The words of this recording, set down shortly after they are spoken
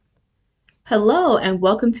Hello, and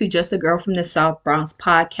welcome to Just a Girl from the South Bronx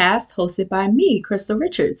podcast, hosted by me, Krystal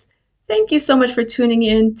Richards. Thank you so much for tuning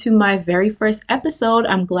in to my very first episode.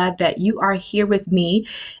 I'm glad that you are here with me,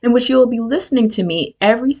 in which you will be listening to me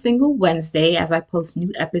every single Wednesday as I post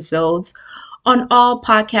new episodes on all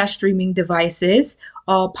podcast streaming devices,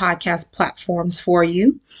 all podcast platforms for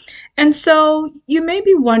you. And so you may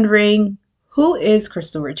be wondering, who is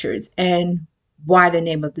Krystal Richards and why the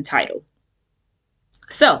name of the title?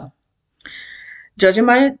 So, judging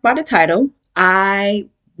by the title, I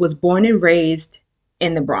was born and raised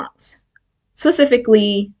in the Bronx,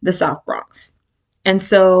 specifically the South Bronx. And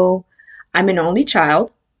so I'm an only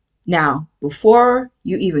child. Now, before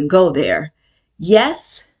you even go there,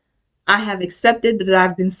 yes, I have accepted that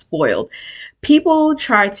I've been spoiled. People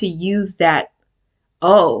try to use that,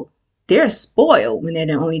 oh, they're spoiled when they're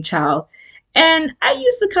the only child. And I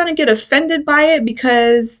used to kind of get offended by it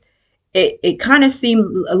because it kind of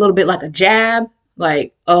seemed a little bit like a jab.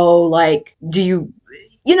 Like, oh, like, do you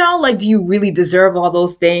really deserve all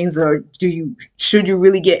those things? Or should you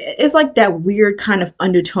really it's like that weird kind of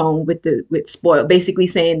undertone with spoil, basically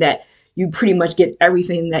saying that you pretty much get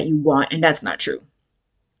everything that you want. And that's not true.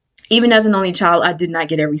 Even as an only child, I did not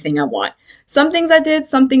get everything I want. Some things I did,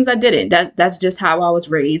 some things I didn't. That's just how I was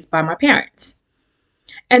raised by my parents.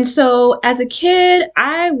 And so as a kid,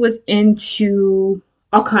 I was into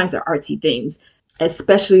all kinds of artsy things,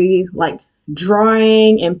 especially like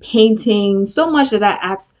drawing and painting, so much that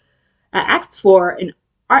I asked for an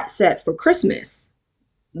art set for Christmas,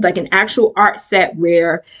 like an actual art set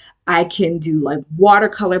where I can do like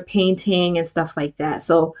watercolor painting and stuff like that.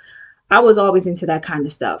 So I was always into that kind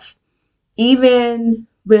of stuff, even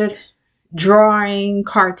with drawing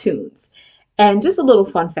cartoons. And just a little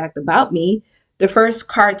fun fact about me, the first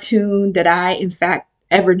cartoon that I in fact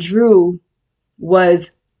ever drew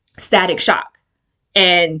was Static Shock.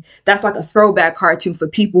 And that's like a throwback cartoon for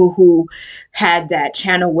people who had that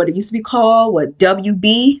channel, what it used to be called,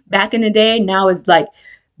 WB back in the day. Now it's like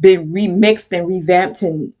been remixed and revamped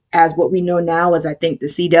and as what we know now as I think the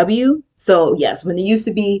CW. So yes, when it used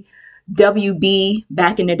to be WB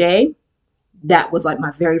back in the day, that was like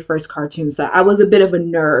my very first cartoon. So I was a bit of a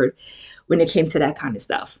nerd when it came to that kind of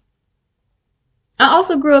stuff. I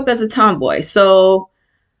also grew up as a tomboy. So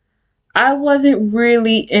I wasn't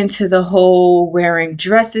really into the whole wearing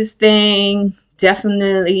dresses thing.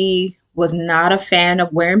 Definitely was not a fan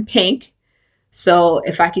of wearing pink. So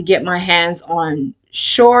if I could get my hands on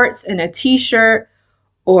shorts and a t-shirt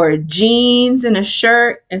or jeans and a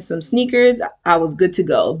shirt and some sneakers, I was good to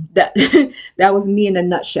go. That was me in a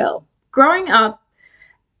nutshell. Growing up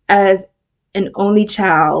as an only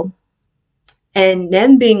child and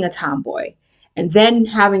then being a tomboy, and then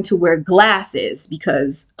having to wear glasses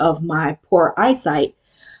because of my poor eyesight.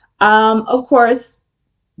 Of course,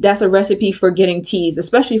 that's a recipe for getting teased,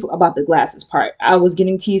 especially about the glasses part. I was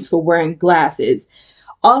getting teased for wearing glasses.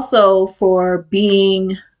 Also for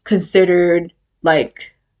being considered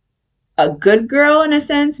like a good girl in a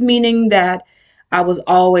sense, meaning that I was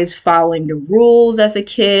always following the rules as a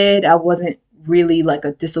kid. I wasn't really like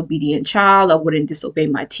a disobedient child. I wouldn't disobey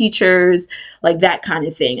my teachers, like that kind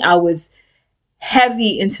of thing. I was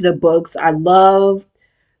heavy into the books. I loved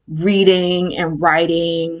reading and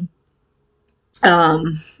writing.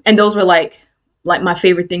 And those were like my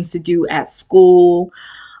favorite things to do at school.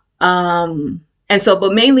 And so,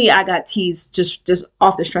 but mainly I got teased just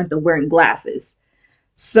off the strength of wearing glasses.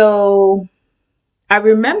 So I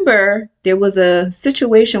remember there was a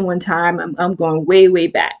situation one time, I'm going way, way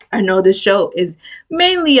back. I know this show is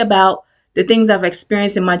mainly about the things I've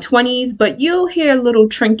experienced in my 20s, but you'll hear little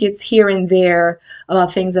trinkets here and there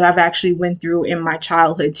about things that I've actually went through in my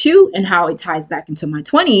childhood too, and how it ties back into my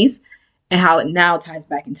 20s and how it now ties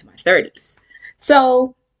back into my 30s.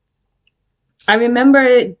 So I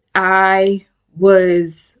remember I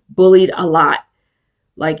was bullied a lot,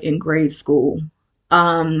 like in grade school.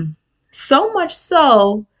 So much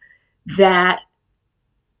so that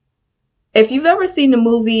if you've ever seen the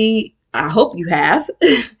movie, I hope you have,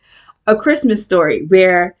 A Christmas Story,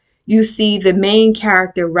 where you see the main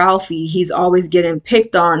character, Ralphie, he's always getting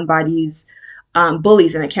picked on by these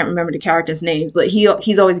bullies, and I can't remember the characters' names, but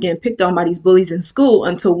he's always getting picked on by these bullies in school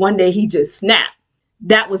until one day he just snapped.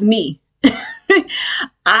 That was me.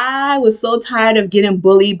 I was so tired of getting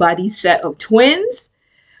bullied by these set of twins.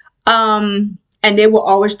 And they will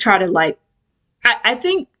always try to like, I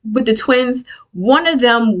think with the twins, one of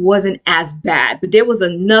them wasn't as bad, but there was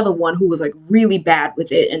another one who was like really bad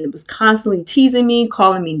with it. And it was constantly teasing me,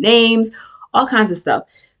 calling me names, all kinds of stuff.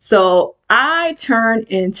 So I turned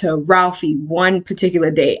into Ralphie one particular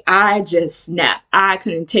day. I just snapped. I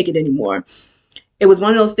couldn't take it anymore. it was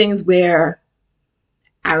one of those things where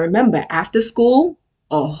I remember after school,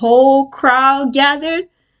 a whole crowd gathered.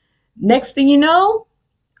 Next thing you know,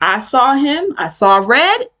 I saw him, I saw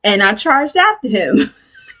red, and I charged after him.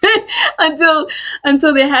 until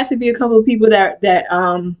until there had to be a couple of people that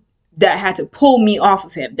had to pull me off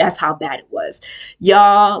of him. That's how bad it was.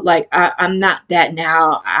 Y'all, like I'm not that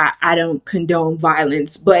now. I don't condone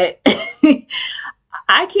violence, but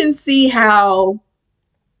I can see how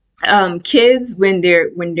kids when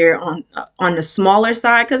they're on the smaller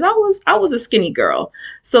side, because I was a skinny girl,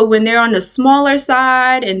 so when they're on the smaller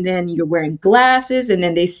side and then you're wearing glasses and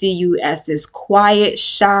then they see you as this quiet,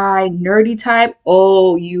 shy, nerdy type,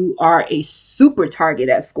 oh, you are a super target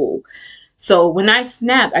at school. So when I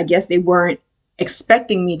snapped, I guess they weren't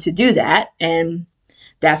expecting me to do that, and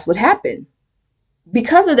that's what happened.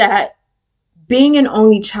 Because of that, being an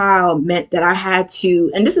only child meant that I had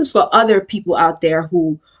to, and this is for other people out there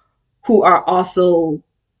who are also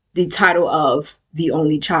the title of the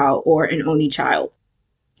only child or an only child.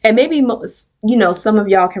 And maybe most, some of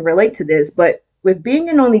y'all can relate to this, but with being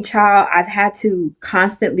an only child, I've had to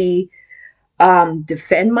constantly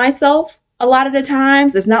defend myself a lot of the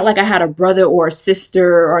times. It's not like I had a brother or a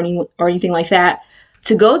sister or anything like that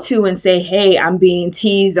to go to and say, hey, I'm being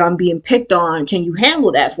teased, I'm being picked on. Can you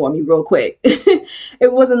handle that for me real quick?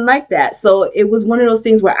 It wasn't like that. So it was one of those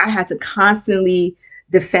things where I had to constantly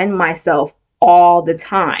defend myself all the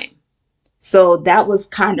time. So that was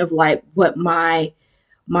kind of like what my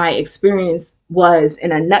experience was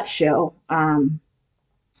in a nutshell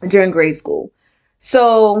during grade school.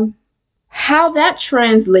 So how that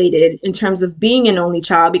translated in terms of being an only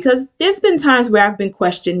child, because there's been times where I've been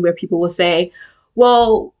questioned where people will say,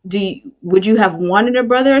 well, would you have wanted a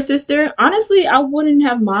brother or sister? Honestly, I wouldn't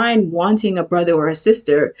have mind wanting a brother or a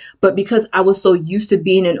sister, but because I was so used to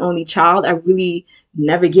being an only child, I really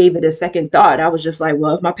never gave it a second thought. I was just like,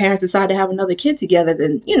 well, if my parents decide to have another kid together,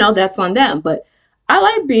 then, that's on them. But I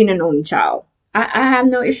like being an only child. I have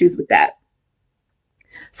no issues with that.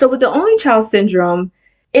 So with the only child syndrome,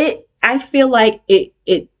 I feel like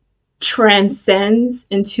it transcends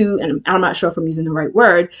into, and I'm not sure if I'm using the right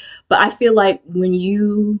word, but I feel like when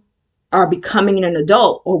you are becoming an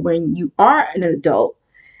adult or when you are an adult,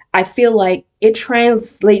 I feel like it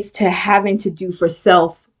translates to having to do for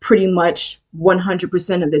self pretty much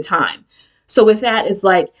 100% of the time. So with that, it's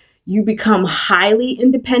like you become highly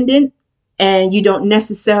independent and you don't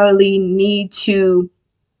necessarily need to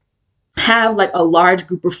have like a large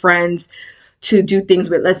group of friends to do things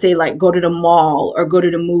with, let's say like go to the mall or go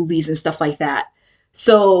to the movies and stuff like that.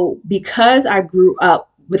 So because I grew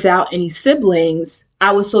up without any siblings,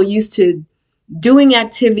 I was so used to doing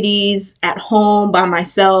activities at home by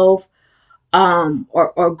myself,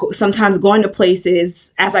 sometimes going to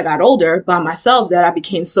places as I got older by myself, that I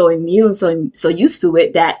became so immune, so used to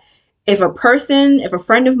it, that if a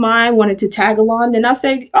friend of mine wanted to tag along, then I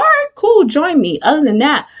say, all right, cool, join me. Other than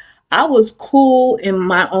that, I was cool in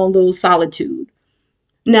my own little solitude.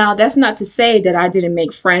 Now, that's not to say that I didn't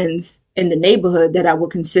make friends in the neighborhood that I would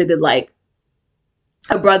consider like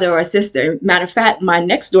a brother or a sister. Matter of fact, my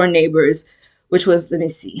next door neighbors, which was, let me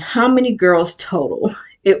see, how many girls total?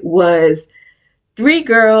 It was 3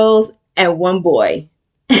 girls and 1 boy.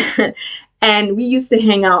 And we used to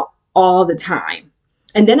hang out all the time.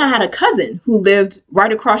 And then I had a cousin who lived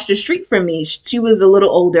right across the street from me. She was a little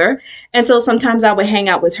older. And so sometimes I would hang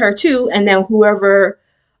out with her too. And then whoever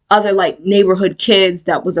other like neighborhood kids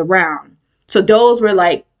that was around. So those were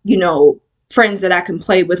like, friends that I can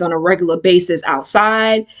play with on a regular basis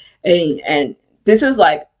outside. And this is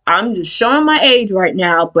like, I'm just showing my age right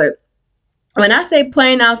now. But when I say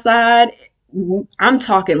playing outside, I'm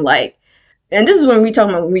talking like, and this is when we talking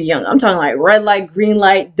about when we young. I'm talking like red light, green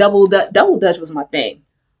light, double dutch. Double dutch was my thing.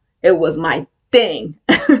 It was my thing.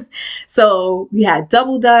 So we had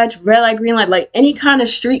double dutch, red light, green light, like any kind of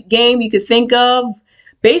street game you could think of.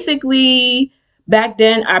 Basically, back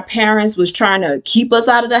then our parents was trying to keep us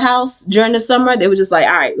out of the house during the summer. They were just like,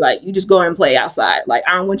 all right, like you just go and play outside. Like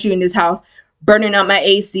I don't want you in this house burning up my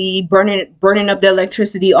AC, burning up the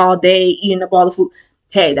electricity all day, eating up all the food.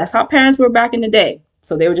 Hey, that's how parents were back in the day.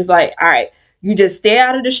 So they were just like, all right, you just stay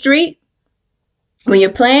out of the street. When you're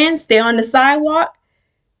playing, stay on the sidewalk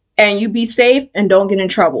and you be safe and don't get in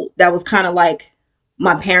trouble. That was kind of like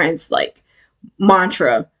my parents' like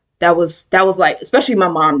mantra. That was like, especially my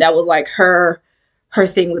mom, that was like her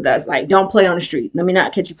thing with us. Like, don't play on the street. Let me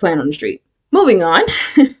not catch you playing on the street. Moving on.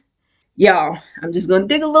 Y'all, I'm just going to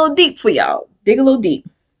dig a little deep for y'all. Dig a little deep.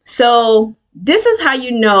 So this is how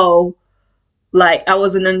you know, like, I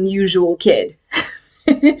was an unusual kid.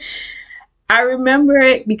 I remember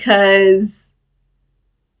it because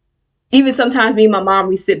even sometimes me and my mom,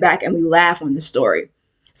 we sit back and we laugh on the story.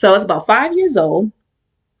 So I was about 5 years old.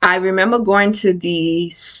 I remember going to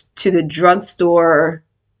the drugstore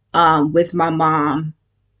with my mom,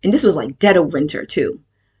 and this was like dead of winter too.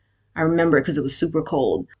 I remember because it was super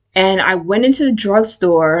cold. And I went into the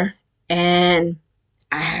drugstore and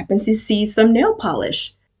I happened to see some nail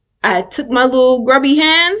polish. I took my little grubby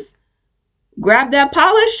hands, grabbed that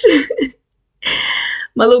polish,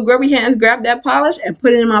 my little grubby hands grabbed that polish and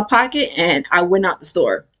put it in my pocket, and I went out the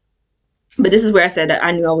store. But this is where I said that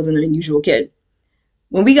I knew I was an unusual kid.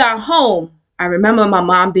 When we got home, I remember my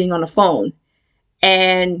mom being on the phone.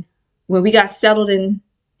 And when we got settled in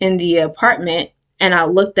the apartment and I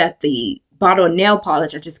looked at the bottle of nail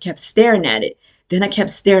polish, I just kept staring at it. Then I kept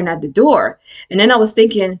staring at the door. And then I was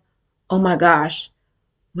thinking, oh my gosh,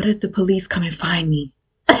 what if the police come and find me?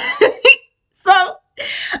 So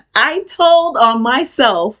I told on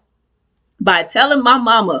myself by telling my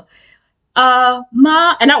mama,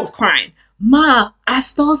 Ma, and I was crying, Ma, I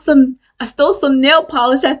stole some nail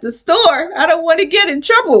polish at the store. I don't want to get in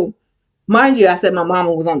trouble. Mind you, I said my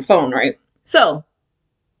mama was on the phone, right? So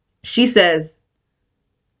she says,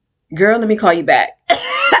 girl, let me call you back.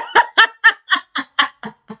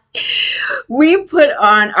 We put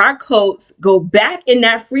on our coats, go back in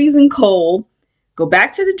that freezing cold, go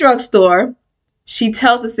back to the drugstore. She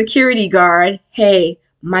tells the security guard, hey,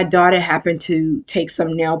 my daughter happened to take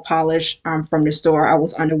some nail polish from the store. I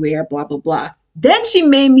was unaware, blah, blah, blah. Then she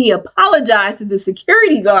made me apologize to the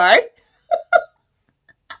security guard.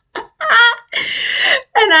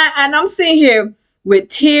 And I'm sitting here with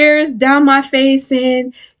tears down my face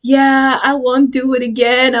saying, yeah, I won't do it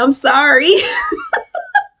again. I'm sorry.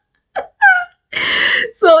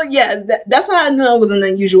 So yeah, that's how I know I was an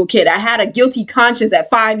unusual kid. I had a guilty conscience at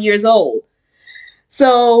 5 years old.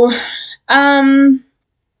 So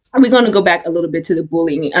we're going to go back a little bit to the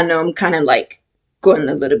bullying. I know I'm kind of like going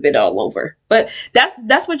a little bit all over, but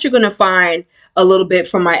that's what you're going to find a little bit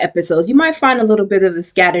from my episodes. You might find a little bit of the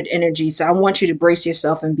scattered energy. So I want you to brace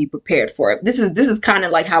yourself and be prepared for it. This is kind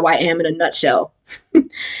of like how I am in a nutshell.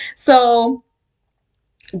 So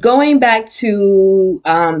going back to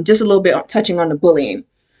just a little bit touching on the bullying.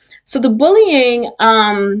 So the bullying,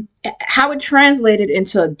 how it translated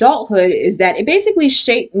into adulthood is that it basically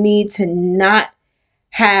shaped me to not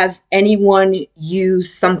have anyone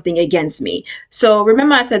use something against me. So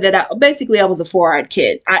remember I said that I was a four-eyed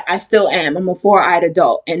kid. I still am. I'm a four-eyed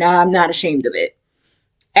adult and I'm not ashamed of it.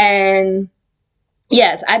 And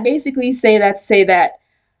yes, I basically say that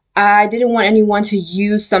I didn't want anyone to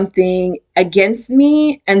use something against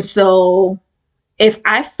me. And so if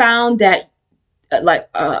I found that like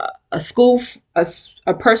a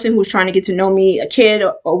person who's trying to get to know me, a kid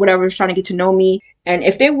or whatever is trying to get to know me, and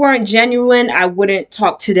if they weren't genuine, I wouldn't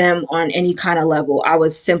talk to them on any kind of level. I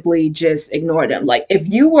would simply just ignore them. Like if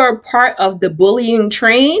you were part of the bullying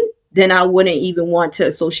train, then I wouldn't even want to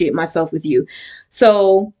associate myself with you.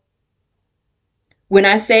 So when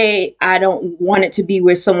I say I don't want it to be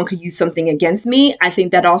where someone could use something against me, I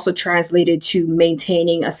think that also translated to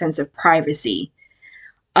maintaining a sense of privacy.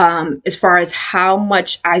 As far as how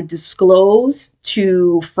much I disclose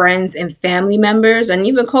to friends and family members and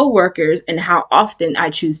even coworkers and how often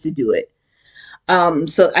I choose to do it.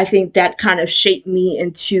 So I think that kind of shaped me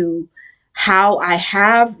into how I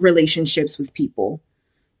have relationships with people.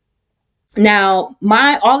 Now,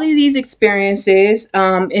 all of these experiences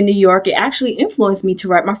in New York, it actually influenced me to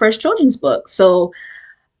write my first children's book. So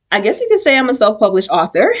I guess you could say I'm a self-published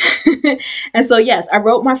author. And so, yes, I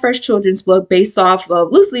wrote my first children's book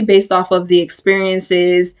loosely based off of the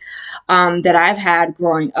experiences that I've had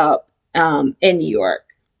growing up in New York.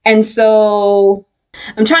 And so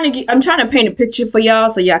I'm trying to paint a picture for y'all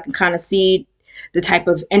so y'all can kind of see the type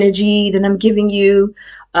of energy that I'm giving you,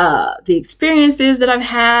 the experiences that I've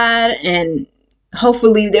had, and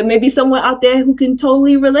hopefully there may be someone out there who can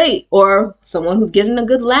totally relate or someone who's getting a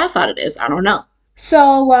good laugh out of this. I don't know.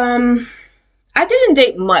 So, I didn't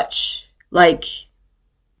date much,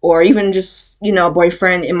 or even just, a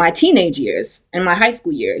boyfriend in my teenage years, in my high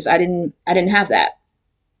school years. I didn't have that.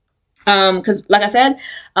 Cause like I said,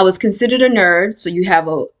 I was considered a nerd. So you have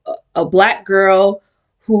a black girl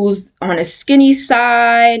who's on a skinny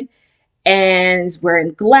side and is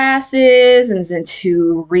wearing glasses and is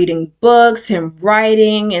into reading books and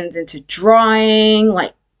writing and is into drawing,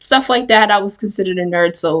 like stuff like that. I was considered a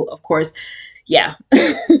nerd. So of course, yeah.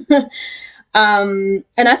 And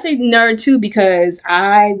I say nerd too because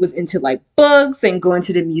I was into like books and going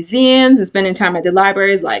to the museums and spending time at the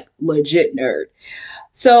libraries, like legit nerd.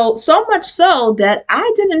 So much so that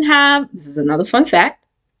I didn't have, this is another fun fact,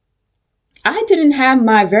 I didn't have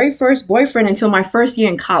my very first boyfriend until my first year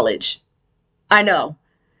in college. I know.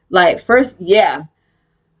 Like, first, yeah,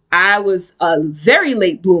 I was a very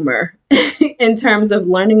late bloomer in terms of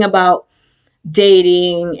learning about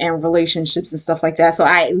dating and relationships and stuff like that. So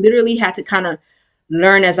I literally had to kind of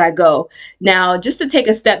learn as I go. Now, just to take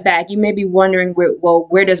a step back, you may be wondering,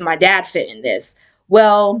 where does my dad fit in this?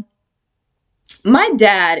 Well, my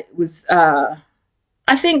dad was,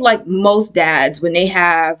 I think, like most dads, when they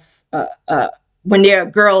have, when they're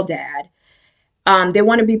a girl dad, they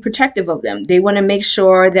want to be protective of them. They want to make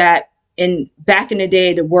sure that, in back in the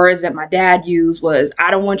day, the words that my dad used was,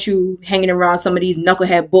 "I don't want you hanging around some of these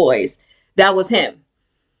knucklehead boys." That was him.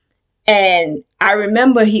 And I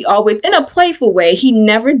remember he always, in a playful way, he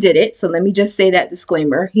never did it. So let me just say that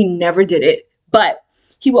disclaimer. He never did it. But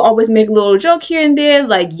he would always make a little joke here and there,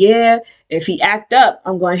 like, yeah, if he act up,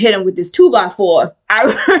 I'm going to hit him with this 2x4.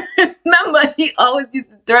 I remember he always used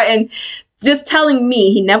to threaten, just telling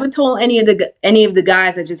me. He never told any of the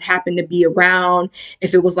guys that just happened to be around.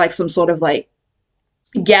 If it was like some sort of like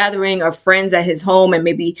gathering of friends at his home, and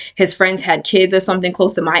maybe his friends had kids or something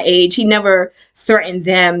close to my age, he never threatened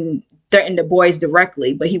the boys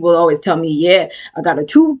directly, but he will always tell me, yeah, I got a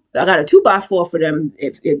 2x4 for them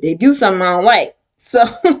if they do something I don't like. So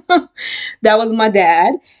that was my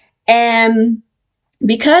dad. And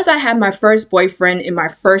because I had my first boyfriend in my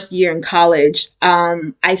first year in college,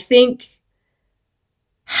 I think,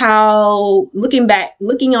 how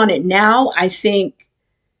looking on it now, I think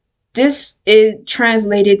this is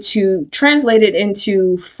translated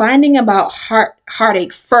into finding about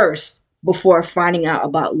heartache first before finding out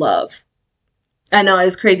about love. I know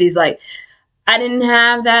it's crazy. It's like, I didn't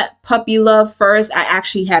have that puppy love first. I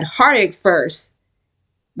actually had heartache first,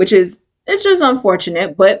 which is, it's just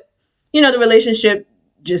unfortunate, but the relationship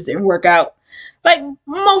just didn't work out. Like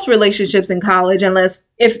most relationships in college, unless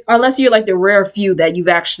you're like the rare few that you've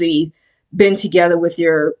actually been together with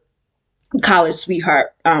your college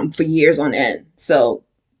sweetheart for years on end. So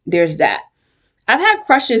there's that. I've had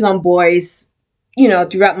crushes on boys,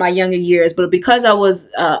 throughout my younger years, but because I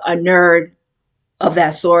was a nerd of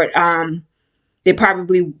that sort, they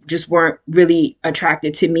probably just weren't really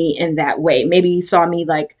attracted to me in that way. Maybe he saw me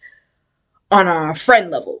like on a friend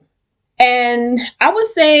level. And I would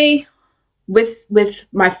say, with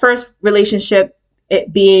my first relationship,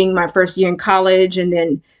 it being my first year in college, and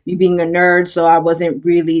then me being a nerd, so I wasn't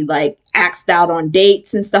really like asked out on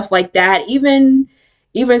dates and stuff like that. Even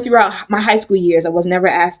throughout my high school years, I was never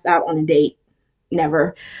asked out on a date.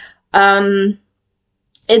 Never. Um,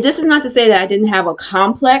 and this is not to say that I didn't have a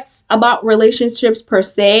complex about relationships per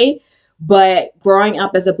se, but growing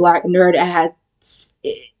up as a black nerd, I had,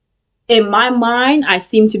 in my mind, I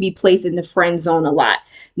seem to be placed in the friend zone a lot.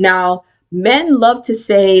 Now, men love to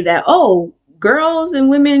say that, oh, girls and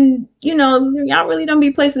women, y'all really don't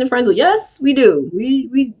be placed in the friend zone. Yes, we do.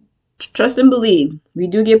 We trust and believe. We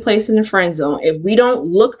do get placed in the friend zone. If we don't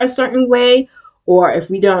look a certain way, or if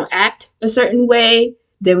we don't act a certain way,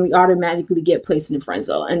 then we automatically get placed in the friend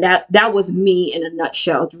zone. And that was me in a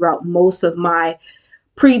nutshell throughout most of my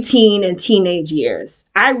preteen and teenage years.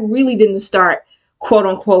 I really didn't start, quote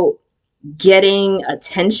unquote, getting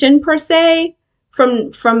attention per se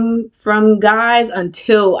from guys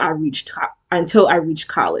until I reached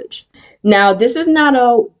college. Now, this is not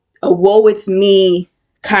a woe it's me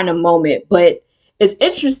kind of moment, but it's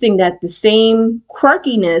interesting that the same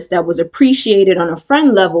quirkiness that was appreciated on a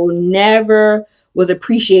friend level never was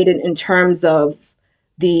appreciated in terms of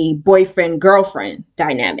the boyfriend girlfriend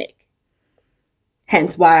dynamic.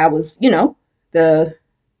 Hence why I was, the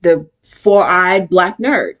four-eyed black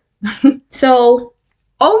nerd. So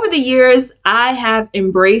over the years, I have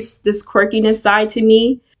embraced this quirkiness side to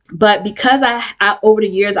me. But because over the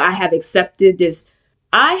years, I have accepted this,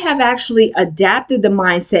 I have actually adapted the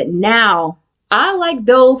mindset now. I like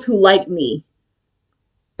those who like me.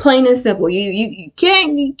 Plain and simple. You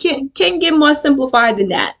can't get more simplified than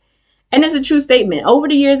that. And it's a true statement. Over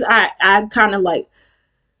the years, I kind of like,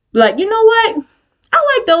 you know what?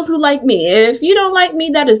 I like those who like me. If you don't like me,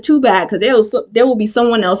 that is too bad, because there will be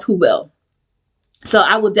someone else who will. So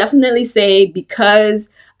I will definitely say, because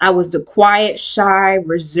I was the quiet, shy,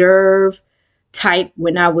 reserved type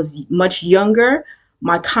when I was much younger,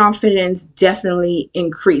 my confidence definitely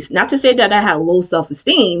increased. Not to say that I had low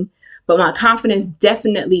self-esteem, but my confidence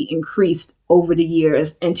definitely increased over the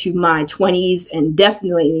years into my 20s, and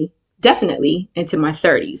definitely into my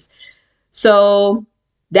 30s. So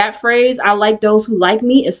that phrase, "I like those who like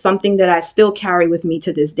me," is something that I still carry with me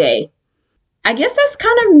to this day. I guess that's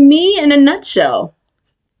kind of me in a nutshell.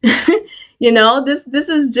 This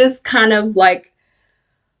is just kind of like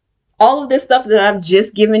all of this stuff that I've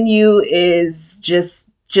just given you is just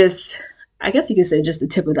I guess you could say just the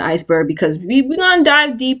tip of the iceberg, because we're gonna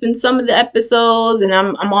dive deep in some of the episodes, and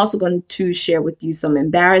I'm also going to share with you some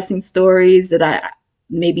embarrassing stories that I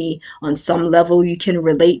maybe on some level you can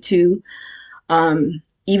relate to,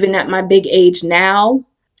 even at my big age now.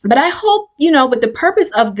 But I hope, with the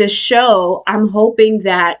purpose of this show, I'm hoping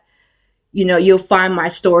that you'll find my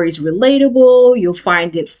stories relatable, you'll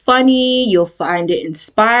find it funny, you'll find it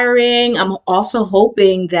inspiring. I'm also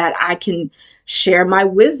hoping that I can share my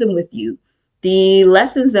wisdom with you, the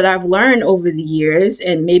lessons that I've learned over the years,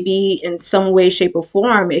 and maybe in some way, shape, or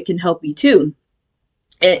form, it can help you too.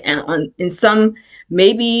 And in some,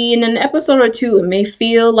 maybe in an episode or two, it may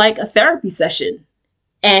feel like a therapy session.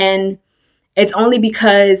 And it's only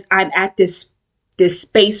because I'm at this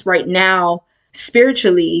space right now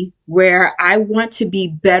spiritually where I want to be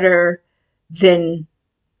better than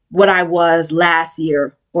what I was last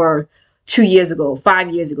year or 2 years ago,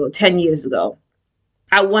 5 years ago, 10 years ago.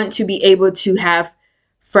 I want to be able to have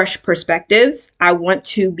fresh perspectives. I want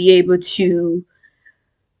to be able to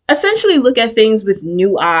essentially look at things with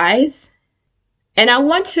new eyes. And I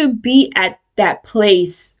want to be at that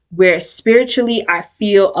place where spiritually I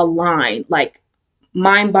feel aligned, like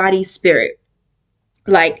mind, body, spirit.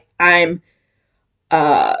 Like I'm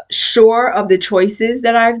sure of the choices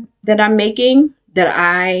that I'm making, that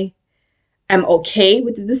I am okay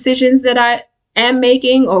with the decisions that I am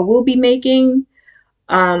making or will be making,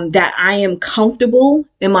 that I am comfortable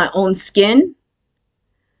in my own skin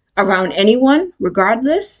around anyone,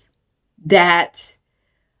 regardless, that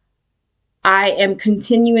I am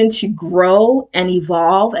continuing to grow and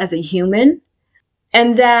evolve as a human,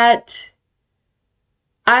 and that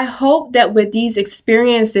I hope that with these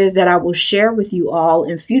experiences that I will share with you all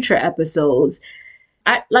in future episodes,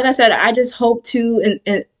 like I said, I just hope to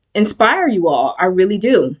inspire you all. I really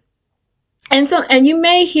do. And you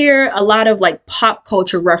may hear a lot of like pop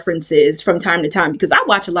culture references from time to time, because I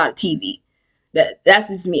watch a lot of TV. That's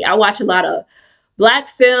just me. I watch a lot of Black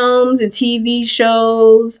films and TV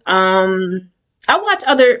shows. I watch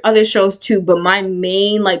other shows too, but my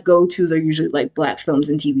main like go-tos are usually like Black films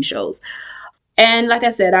and TV shows. And like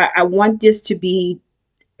I said, I want this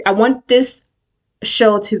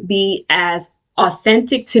show to be as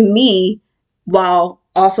authentic to me while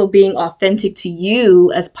also being authentic to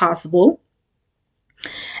you as possible.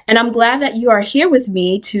 And I'm glad that you are here with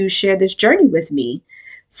me to share this journey with me.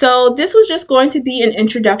 So this was just going to be an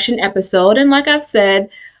introduction episode. And like I've said,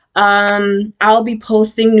 I'll be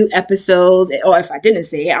posting new episodes, or if I didn't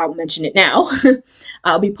say it, I'll mention it now.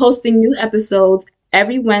 I'll be posting new episodes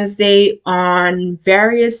every Wednesday on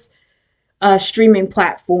various streaming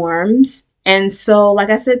platforms. And so, like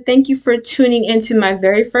I said, thank you for tuning into my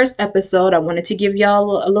very first episode. I wanted to give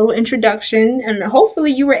y'all a little introduction, and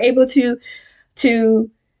hopefully you were able to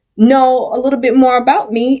know a little bit more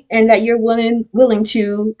about me, and that you're willing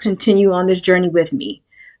to continue on this journey with me.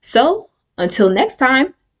 So, until next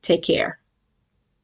time, take care.